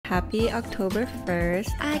Happy October 1st.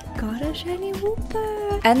 I got a shiny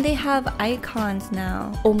Wooper. And they have icons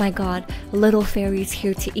now. Oh my god, little fairies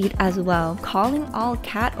here to eat as well. Calling all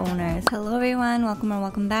cat owners. Hello everyone, welcome or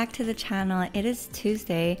welcome back to the channel. It is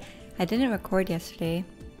Tuesday. I didn't record yesterday.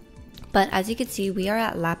 But as you can see, we are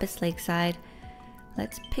at Lapis Lakeside.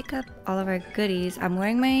 Let's pick up all of our goodies. I'm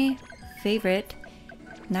wearing my favorite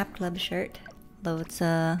Nap Club shirt. Though it's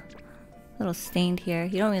a little stained here.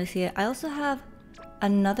 You don't really see it. I also have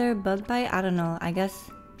another bug bite. I don't know. I guess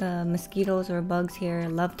the mosquitoes or bugs here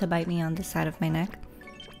love to bite me on the side of my neck.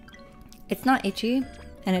 It's not itchy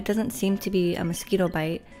and it doesn't seem to be a mosquito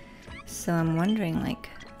bite. So I'm wondering, like,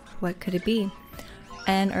 what could it be?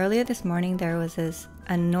 And earlier this morning there was this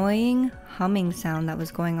annoying humming sound that was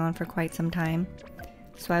going on for quite some time.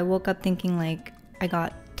 So I woke up thinking like I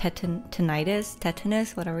got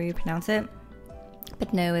tetanus, whatever you pronounce it.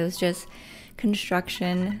 But no, it was just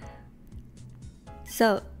construction.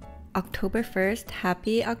 So, October 1st,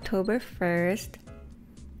 happy October 1st,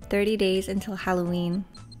 30 days until Halloween.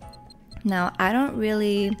 Now, I don't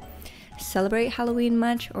really celebrate Halloween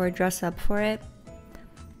much or dress up for it,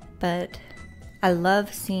 but I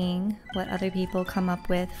love seeing what other people come up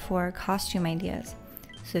with for costume ideas.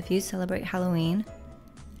 So if you celebrate Halloween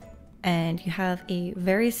and you have a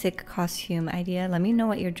very sick costume idea, let me know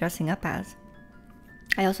what you're dressing up as.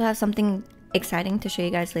 I also have something exciting to show you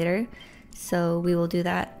guys later, so we will do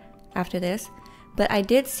that after this. But I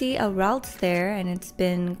did see a Ralts there, and it's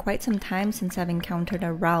been quite some time since I've encountered a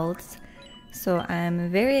Ralts, so I'm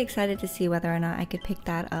very excited to see whether or not I could pick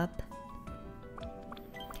that up.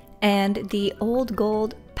 And the old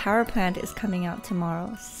gold power plant is coming out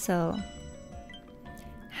tomorrow, so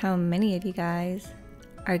how many of you guys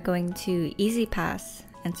are going to Easy Pass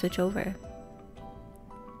and switch over?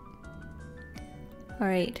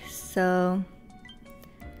 Alright, so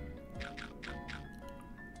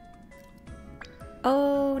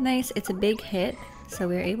oh nice, it's a big hit, so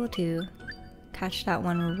we were able to catch that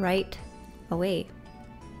one right away.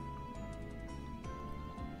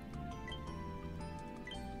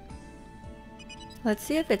 Let's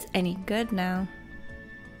see if it's any good now.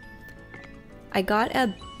 I got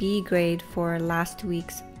a B grade for last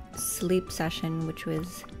week's sleep session, which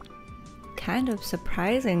was kind of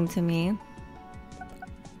surprising to me.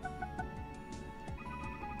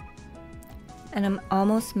 And I'm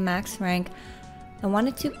almost max rank. I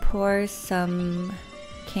wanted to pour some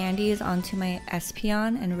candies onto my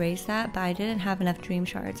Espeon and raise that, but I didn't have enough dream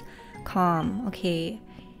shards. Calm, okay.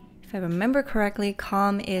 If I remember correctly,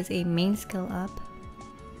 Calm is a main skill up.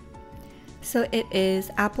 So it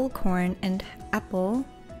is apple, corn, and apple.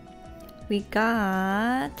 We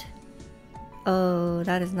got... oh,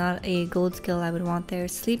 that is not a gold skill I would want there.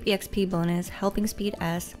 Sleep EXP bonus, helping speed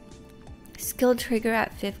S. Skill trigger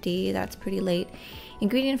at 50, that's pretty late.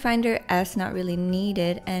 Ingredient finder S, not really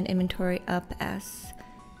needed, and inventory up S,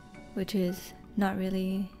 which is not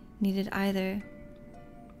really needed either.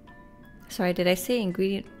 Sorry, did I say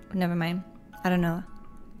ingredient? Never mind. I don't know.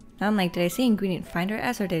 Now I'm like, did I say ingredient finder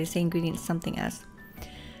S or did I say ingredient something S?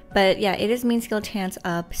 But yeah, it is main skill chance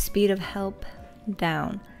up, speed of help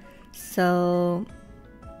down. So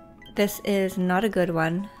this is not a good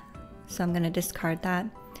one, so I'm gonna discard that.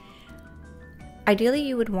 Ideally,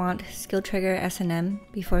 you would want skill trigger S&M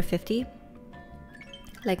before 50,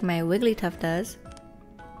 like my Wigglytuff does.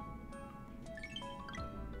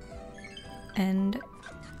 And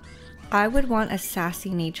I would want a sassy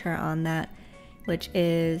nature on that, which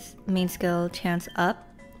is main skill chance up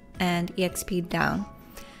and EXP down.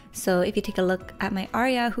 So if you take a look at my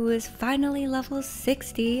Arya, who is finally level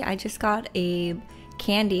 60, I just got a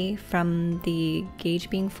candy from the gauge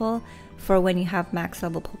being full for when you have max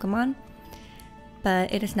level Pokemon.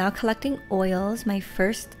 But it is now collecting oils, my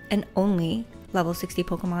first and only level 60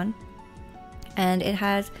 Pokemon. And it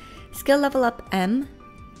has skill level up M,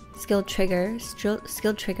 skill trigger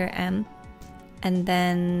M, and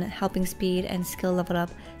then helping speed and skill level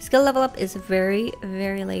up. Skill level up is very,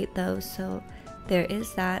 very late though, so there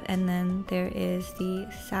is that, and then there is the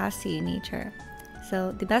sassy nature.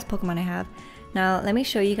 So the best Pokemon I have. Now let me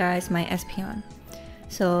show you guys my Espeon.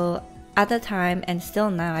 So at the time, and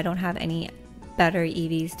still now, I don't have any better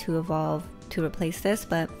EVs to evolve to replace this,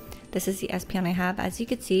 but this is the Espeon I have. As you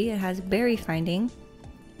can see, it has berry finding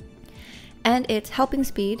and it's helping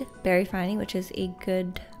speed, berry finding, which is a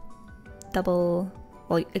good double.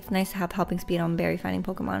 Well, it's nice to have helping speed on berry finding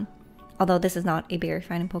Pokemon, although this is not a berry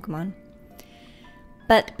finding Pokemon.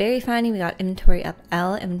 But berry finding, we got inventory up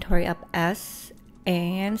L, inventory up S,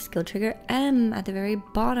 and skill trigger M at the very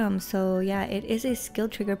bottom. So yeah, it is a skill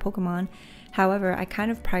trigger Pokemon. However, I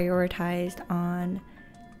kind of prioritized on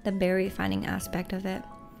the berry finding aspect of it.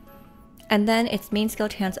 And then its main skill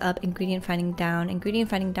chance up, ingredient finding down. Ingredient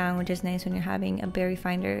finding down, which is nice when you're having a berry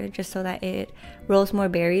finder, just so that it rolls more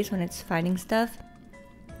berries when it's finding stuff.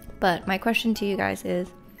 But my question to you guys is,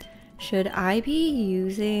 should I be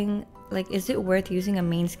using, like, is it worth using a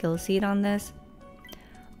main skill seed on this?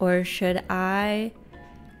 Or should I,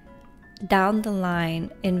 down the line,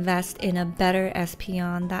 invest in a better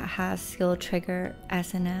Espeon that has skill trigger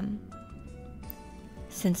S&M?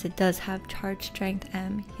 Since it does have charge strength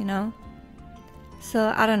M, you know?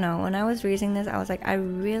 So I don't know, when I was reading this, I was like, I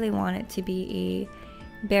really want it to be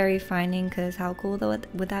a berry finding, because how cool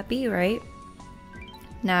would that be, right?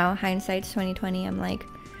 Now, hindsight's 2020, I'm like,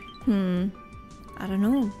 I don't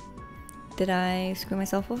know. Did I screw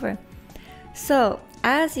myself over? So,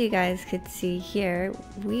 as you guys could see here,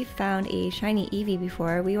 we found a shiny Eevee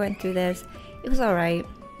before. We went through this. It was alright.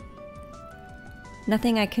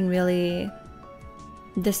 Nothing I can really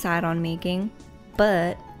decide on making,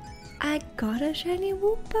 but I got a shiny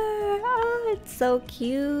Wooper. Oh, it's so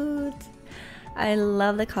cute. I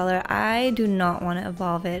love the color. I do not want to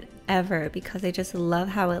evolve it ever because I just love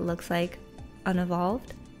how it looks like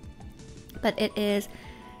unevolved. But it is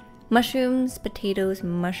mushrooms, potatoes,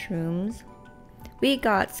 mushrooms. We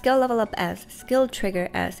got skill level up S, skill trigger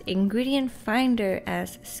S, ingredient finder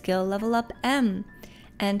S, skill level up M,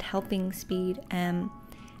 and helping speed M.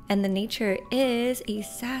 And the nature is a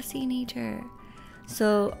sassy nature.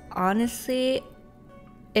 So honestly,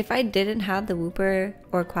 if I didn't have the Wooper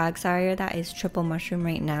or Quagsire that is triple mushroom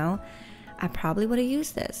right now, I probably would have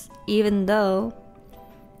used this, even though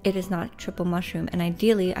it is not triple mushroom. And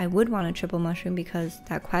ideally, I would want a triple mushroom because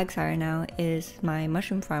that Quagsire now is my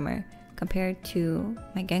mushroom farmer compared to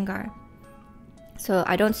my Gengar. So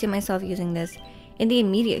I don't see myself using this in the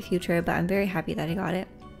immediate future, but I'm very happy that I got it.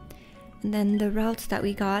 And then the routes that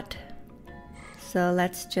we got. So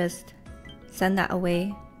let's just send that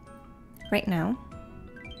away right now.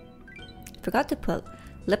 Forgot to put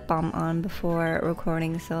lip balm on before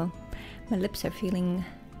recording, so my lips are feeling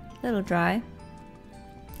a little dry.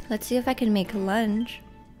 Let's see if I can make lunch.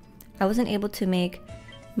 I wasn't able to make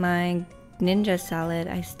my ninja salad.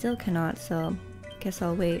 I still cannot, so guess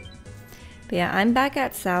I'll wait. But yeah, I'm back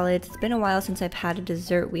at salads. It's been a while since I've had a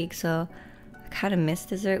dessert week, so I kind of missed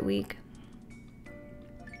dessert week.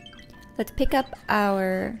 Let's pick up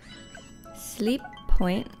our sleep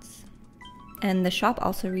points, and the shop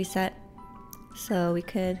also reset, so we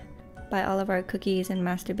could buy all of our cookies and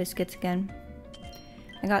master biscuits again.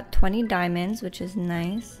 I got 20 diamonds, which is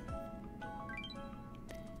nice.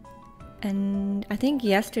 And I think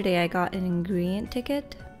yesterday I got an ingredient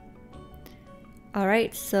ticket.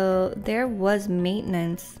 Alright, so there was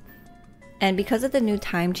maintenance. And because of the new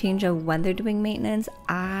time change of when they're doing maintenance,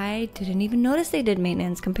 I didn't even notice they did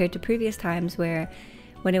maintenance compared to previous times where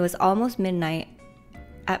when it was almost midnight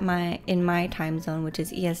in my time zone, which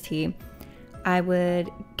is EST, I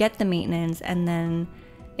would get the maintenance, and then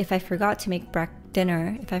if I forgot to make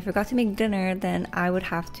dinner, then I would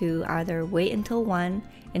have to either wait until 1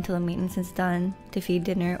 until the maintenance is done to feed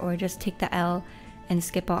dinner, or just take the L and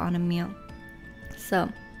skip out on a meal. So,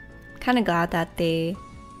 kind of glad that they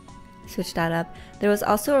switched that up. There was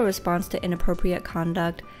also a response to inappropriate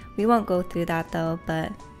conduct. We won't go through that though,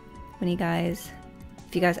 but if you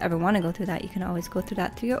guys ever want to go through that, you can always go through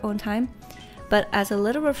that through your own time. But as a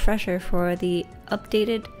little refresher for the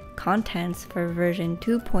updated contents for version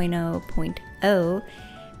 2.0.0,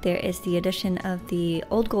 there is the addition of the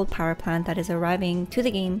old gold power plant that is arriving to the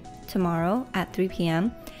game tomorrow at 3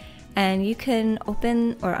 p.m. And you can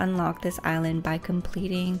open or unlock this island by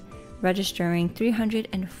registering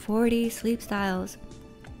 340 sleep styles.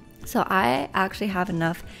 So I actually have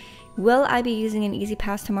enough. Will I be using an easy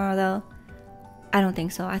pass tomorrow though? I don't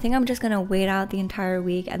think so. I think I'm just gonna wait out the entire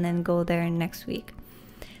week and then go there next week.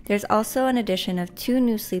 There's also an addition of 2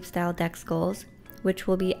 new sleep style dex goals, which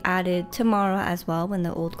will be added tomorrow as well when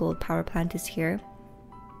the old gold power plant is here.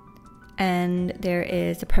 And there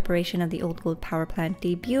is the preparation of the old gold power plant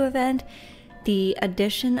debut event, the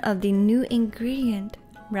addition of the new ingredient,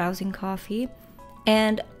 rousing coffee,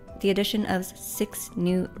 and the addition of 6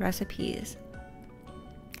 new recipes.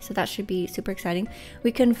 So that should be super exciting.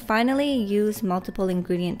 We can finally use multiple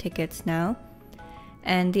ingredient tickets now,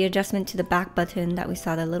 and the adjustment to the back button that we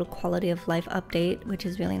saw, the little quality of life update, which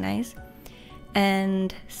is really nice,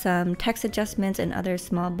 and some text adjustments and other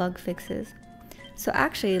small bug fixes. So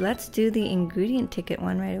actually, let's do the ingredient ticket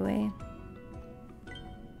one right away.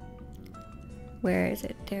 Where is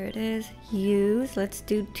it? There it is. Use. Let's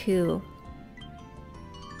do 2.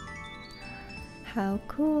 How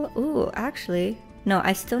cool. Ooh, actually, no,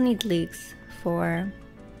 I still need leaks for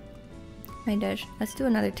my dish. Let's do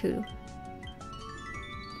another 2.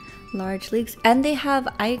 large leaks. And they have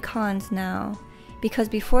icons now, because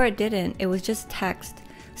before it didn't. It was just text.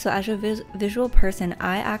 So as a visual person,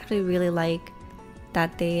 I actually really like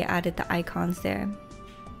that they added the icons there.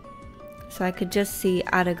 So I could just see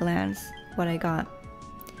at a glance what I got.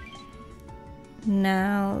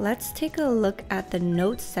 Now let's take a look at the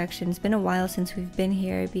notes section. It's been a while since we've been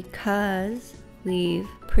here because we've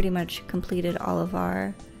pretty much completed all of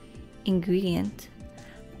our ingredient.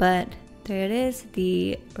 But there it is.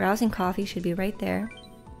 The rousing coffee should be right there.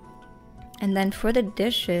 And then for the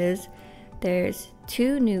dishes, there's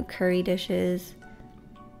 2 new curry dishes,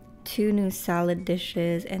 2 new salad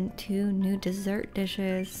dishes, and 2 new dessert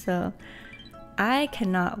dishes. So I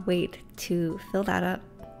cannot wait to fill that up.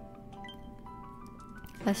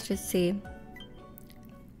 Let's just see.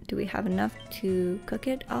 Do we have enough to cook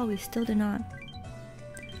it? Oh, we still do not.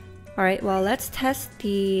 Alright, well, let's test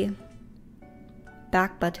the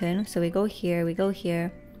back button. So we go here, we go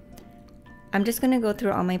here. I'm just gonna go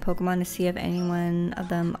through all my Pokemon to see if any one of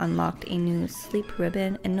them unlocked a new sleep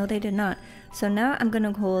ribbon, and no, they did not. So now I'm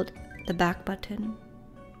gonna hold the back button,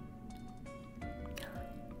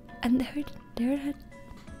 and there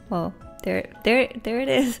it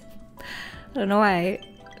is. I don't know why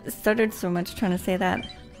I stuttered so much trying to say that,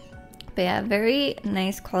 but yeah, very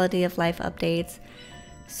nice quality of life updates.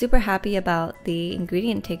 Super happy about the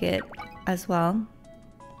ingredient ticket as well,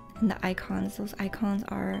 and the icons. Those icons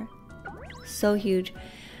are so huge.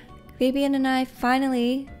 Fabian and I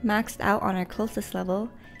finally maxed out on our closest level.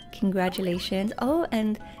 Congratulations. Oh,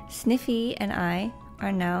 and Sniffy and I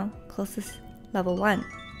are now closest level 1.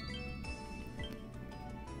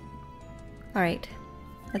 Alright,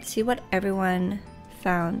 let's see what everyone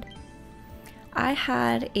found. I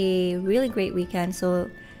had a really great weekend. So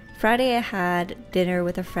Friday I had dinner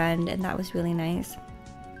with a friend, and that was really nice.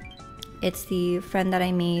 It's the friend that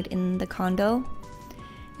I made in the condo,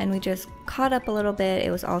 and we just caught up a little bit.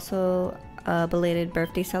 It was also a belated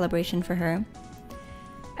birthday celebration for her.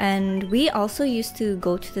 And we also used to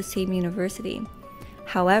go to the same university.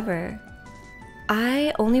 However,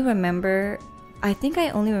 I think I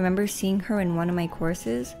only remember seeing her in one of my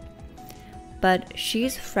courses. But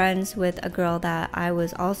she's friends with a girl that I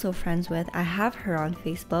was also friends with. I have her on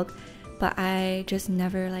Facebook, but I just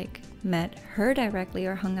never like met her directly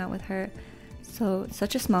or hung out with her. So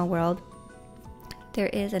such a small world. There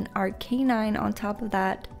is an Arcanine on top of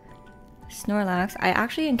that Snorlax. I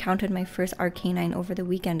actually encountered my first Arcanine over the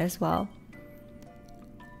weekend as well.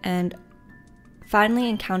 And finally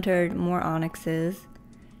encountered more Onyxes.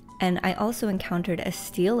 And I also encountered a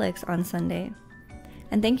Steelix on Sunday.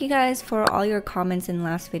 And thank you guys for all your comments in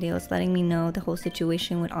last videos letting me know the whole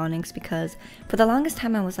situation with Onyx, because for the longest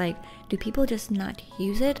time I was like, do people just not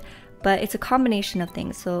use it? But it's a combination of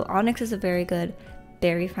things. So Onyx is a very good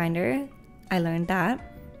berry finder. I learned that.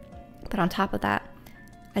 But on top of that,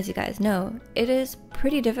 as you guys know, it is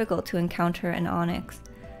pretty difficult to encounter an Onyx.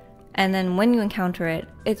 And then when you encounter it,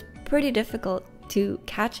 it's pretty difficult to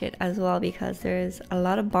catch it as well, because there's a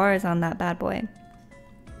lot of bars on that bad boy.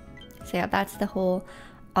 So yeah, that's the whole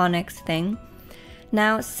Onyx thing.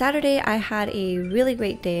 Now, Saturday I had a really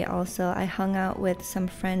great day also. I hung out with some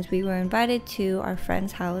friends. We were invited to our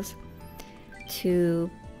friend's house to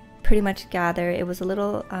pretty much gather. It was a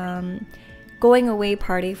little going away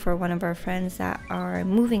party for one of our friends that are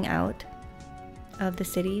moving out of the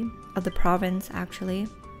city, of the province actually.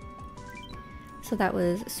 So that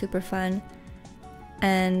was super fun.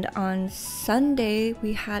 And on Sunday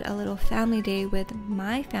we had a little family day with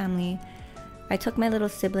my family. I took my little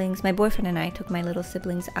siblings, my boyfriend and I took my little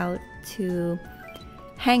siblings out to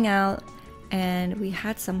hang out, and we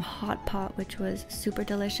had some hot pot, which was super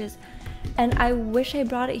delicious. And I wish I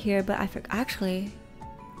brought it here, but I forgot. Actually,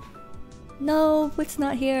 no, it's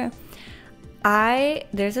not here.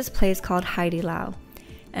 There's this place called Heidi Lau,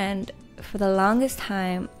 and for the longest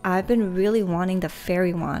time I've been really wanting the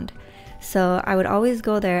fairy wand. So I would always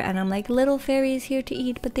go there and I'm like, little fairy is here to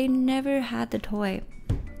eat, but they never had the toy.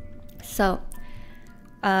 So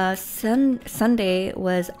Sunday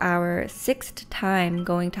was our 6th time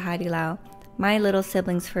going to Heidi Lau, my little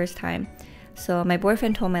sibling's first time. So my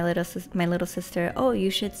boyfriend told my little sister, oh,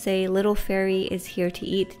 you should say little fairy is here to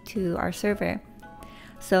eat to our server.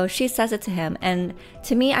 So she says it to him, and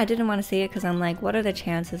to me, I didn't want to say it because I'm like, what are the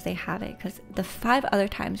chances they have it? Because the 5 other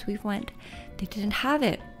times we went, they didn't have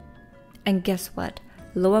it. And guess what?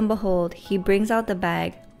 Lo and behold, he brings out the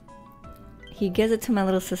bag. He gives it to my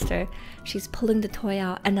little sister. She's pulling the toy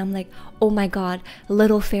out, and I'm like, oh my god,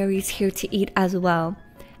 little fairy's here to eat as well.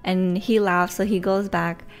 And he laughs, so he goes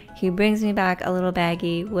back. He brings me back a little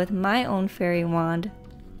baggie with my own fairy wand.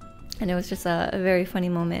 And it was just a very funny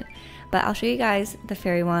moment. But I'll show you guys the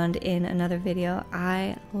fairy wand in another video.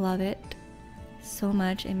 I love it so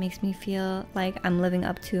much. It makes me feel like I'm living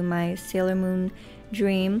up to my Sailor Moon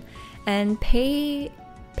dream. And pay,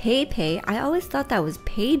 I always thought that was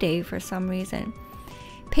payday for some reason.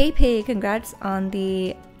 Pay, congrats on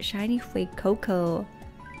the shiny Fuecoco.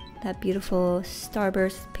 That beautiful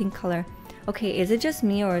starburst pink color. Okay, is it just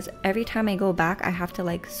me, or is every time I go back I have to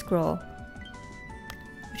like scroll?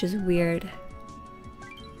 Which is weird.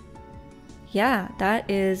 Yeah, that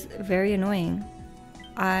is very annoying.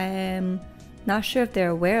 I'm not sure if they're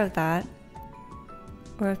aware of that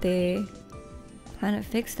or if they plan to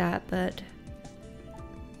fix that, but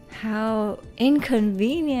how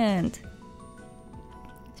inconvenient.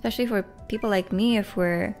 Especially for people like me, if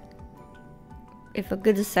a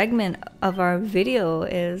good segment of our video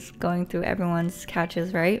is going through everyone's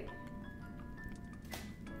catches, right?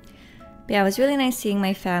 But yeah, it was really nice seeing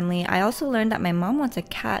my family. I also learned that my mom wants a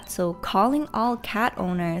cat, so calling all cat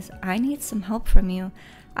owners, I need some help from you.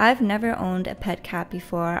 I've never owned a pet cat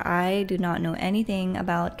before. I do not know anything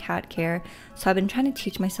about cat care, so I've been trying to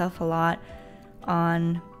teach myself a lot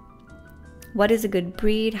on what is a good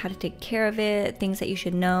breed, how to take care of it, things that you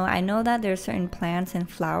should know. I know that there are certain plants and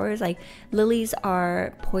flowers, like lilies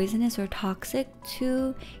are poisonous or toxic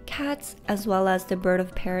to cats, as well as the bird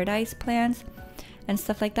of paradise plants and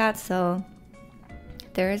stuff like that, so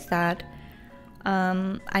there is that.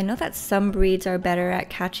 I know that some breeds are better at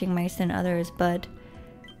catching mice than others, but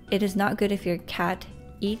it is not good if your cat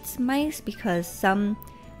eats mice, because some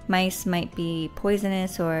mice might be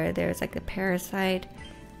poisonous, or there's like a parasite,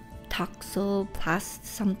 toxoplast,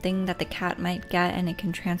 something that the cat might get and it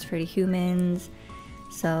can transfer to humans.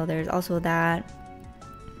 So there's also that.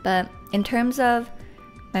 But in terms of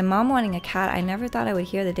my mom wanting a cat, I never thought I would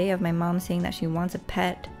hear the day of my mom saying that she wants a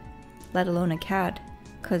pet, let alone a cat.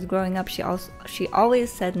 Because growing up, she always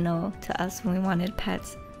said no to us when we wanted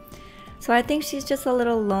pets. So I think she's just a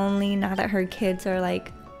little lonely now that her kids are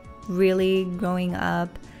like really growing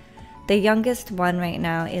up. The youngest one right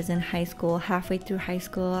now is in high school, halfway through high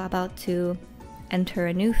school, about to enter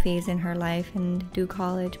a new phase in her life and do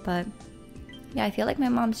college. But yeah, I feel like my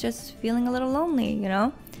mom's just feeling a little lonely, you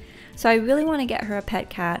know? So I really want to get her a pet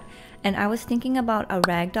cat. And I was thinking about a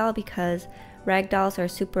ragdoll, because ragdolls are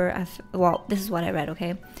super, well, this is what I read,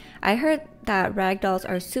 okay? I heard that ragdolls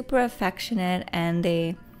are super affectionate, and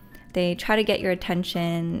they try to get your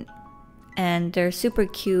attention, and they're super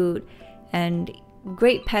cute and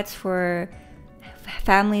great pets for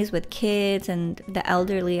families with kids and the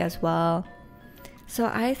elderly as well. So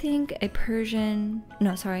I think a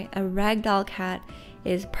ragdoll cat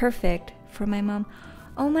is perfect for my mom.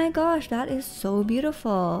 Oh my gosh, that is so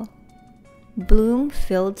beautiful.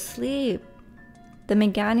 Bloom-filled sleep. The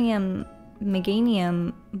meganium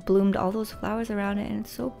bloomed all those flowers around it, and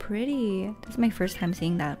it's so pretty. This is my first time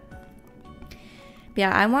seeing that. But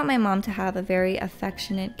yeah, I want my mom to have a very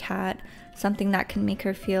affectionate cat, something that can make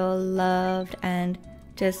her feel loved, and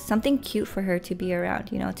just something cute for her to be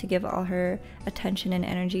around, you know, to give all her attention and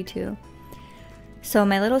energy to. So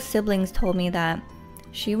my little siblings told me that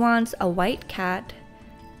she wants a white cat.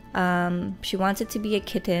 She wants it to be a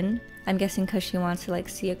kitten. I'm guessing because she wants to like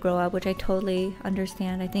see it grow up, which I totally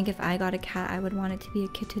understand. I think if I got a cat, I would want it to be a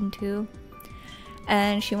kitten too.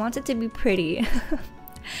 And she wants it to be pretty.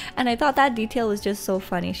 And I thought that detail was just so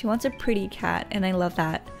funny. She wants a pretty cat, and I love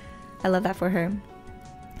that. I love that for her.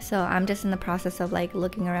 So I'm just in the process of like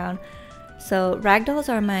looking around. So ragdolls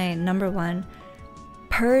are my number one.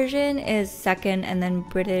 Persian is second, and then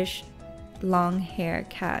British long hair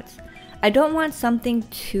cats. I don't want something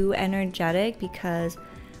too energetic because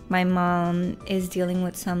my mom is dealing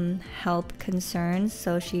with some health concerns,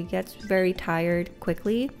 so she gets very tired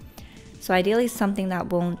quickly. So ideally something that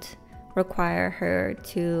won't require her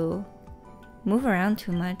to move around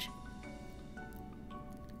too much.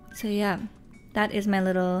 So yeah, that is my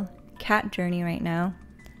little cat journey right now.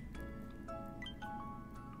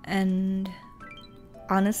 And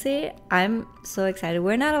honestly, I'm so excited.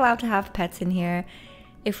 We're not allowed to have pets in here.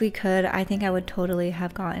 If we could, I think I would totally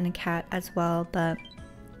have gotten a cat as well, but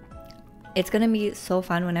it's gonna be so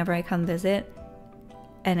fun whenever I come visit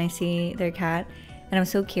and I see their cat. And I'm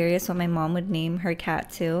so curious what my mom would name her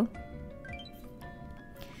cat too.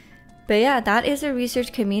 But yeah, that is a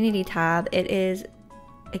research community tab. It is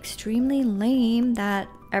extremely lame that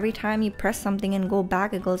every time you press something and go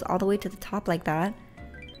back, it goes all the way to the top like that.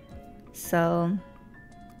 So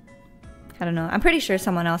I don't know. I'm pretty sure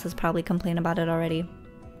someone else has probably complained about it already.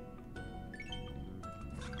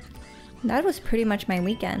 That was pretty much my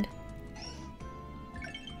weekend.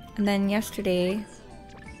 And then yesterday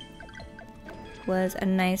was a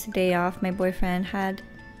nice day off. My boyfriend had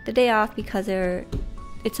the day off because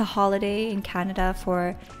it's a holiday in Canada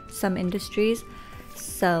for some industries.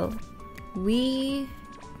 So we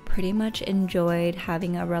pretty much enjoyed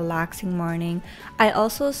having a relaxing morning. I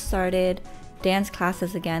also started dance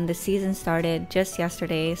classes again. The season started just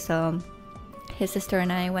yesterday, so his sister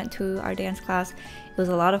and I went to our dance class. It was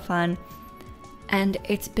a lot of fun. And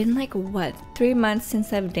it's been like, what, 3 months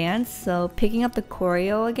since I've danced, so picking up the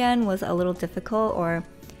choreo again was a little difficult, or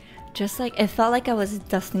just like, it felt like I was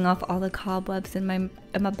dusting off all the cobwebs in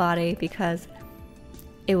my body, because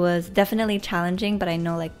it was definitely challenging. But I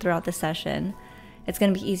know like throughout the session, it's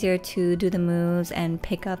gonna be easier to do the moves and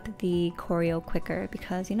pick up the choreo quicker,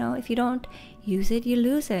 because you know, if you don't use it, you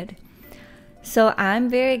lose it. So I'm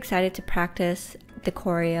very excited to practice the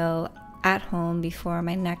choreo at home before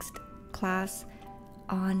my next class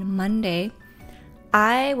on Monday.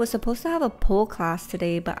 I was supposed to have a pole class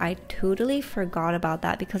today, but I totally forgot about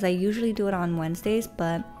that because I usually do it on Wednesdays,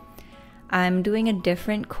 but I'm doing a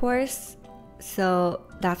different course, so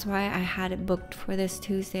that's why I had it booked for this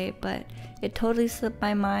Tuesday, but it totally slipped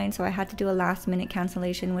my mind, so I had to do a last minute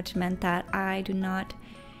cancellation, which meant that I do not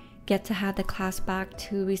get to have the class back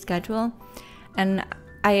to reschedule. And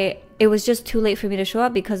it was just too late for me to show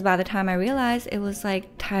up, because by the time I realized, it was like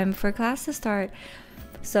time for class to start.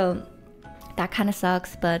 So that kind of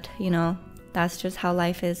sucks, but you know, that's just how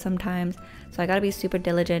life is sometimes. So I gotta be super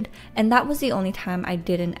diligent. And that was the only time I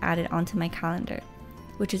didn't add it onto my calendar,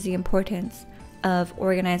 which is the importance of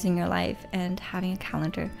organizing your life and having a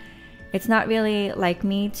calendar. It's not really like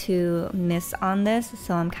me to miss on this,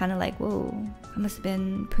 so I'm kind of like, whoa, I must have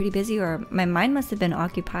been pretty busy, or my mind must have been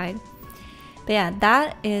occupied. But yeah,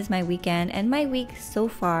 that is my weekend and my week so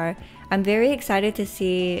far. I'm very excited to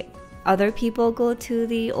see other people go to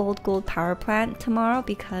the old gold power plant tomorrow,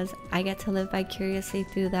 because I get to live vicariously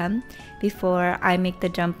through them before I make the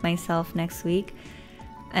jump myself next week.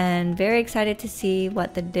 And very excited to see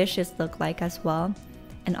what the dishes look like as well,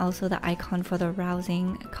 and also the icon for the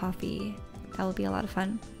rousing coffee. That will be a lot of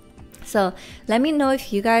fun. So let me know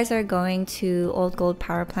if you guys are going to old gold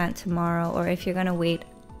power plant tomorrow, or if you're gonna wait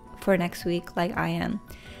for next week like I am.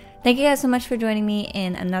 Thank you guys so much for joining me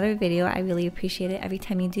in another video. I really appreciate it every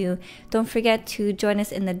time you do. Don't forget to join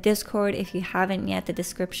us in the Discord if you haven't yet.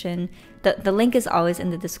 The link is always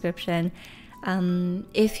in the description.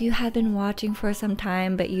 If you have been watching for some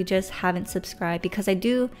time but you just haven't subscribed, because I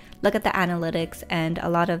do look at the analytics and a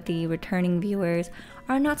lot of the returning viewers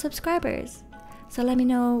are not subscribers. So let me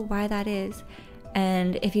know why that is.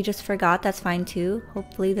 And if you just forgot, that's fine too.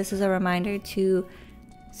 Hopefully this is a reminder to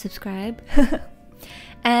subscribe.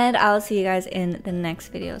 And I'll see you guys in the next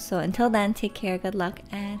video. So until then, take care, good luck,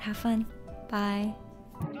 and have fun. Bye.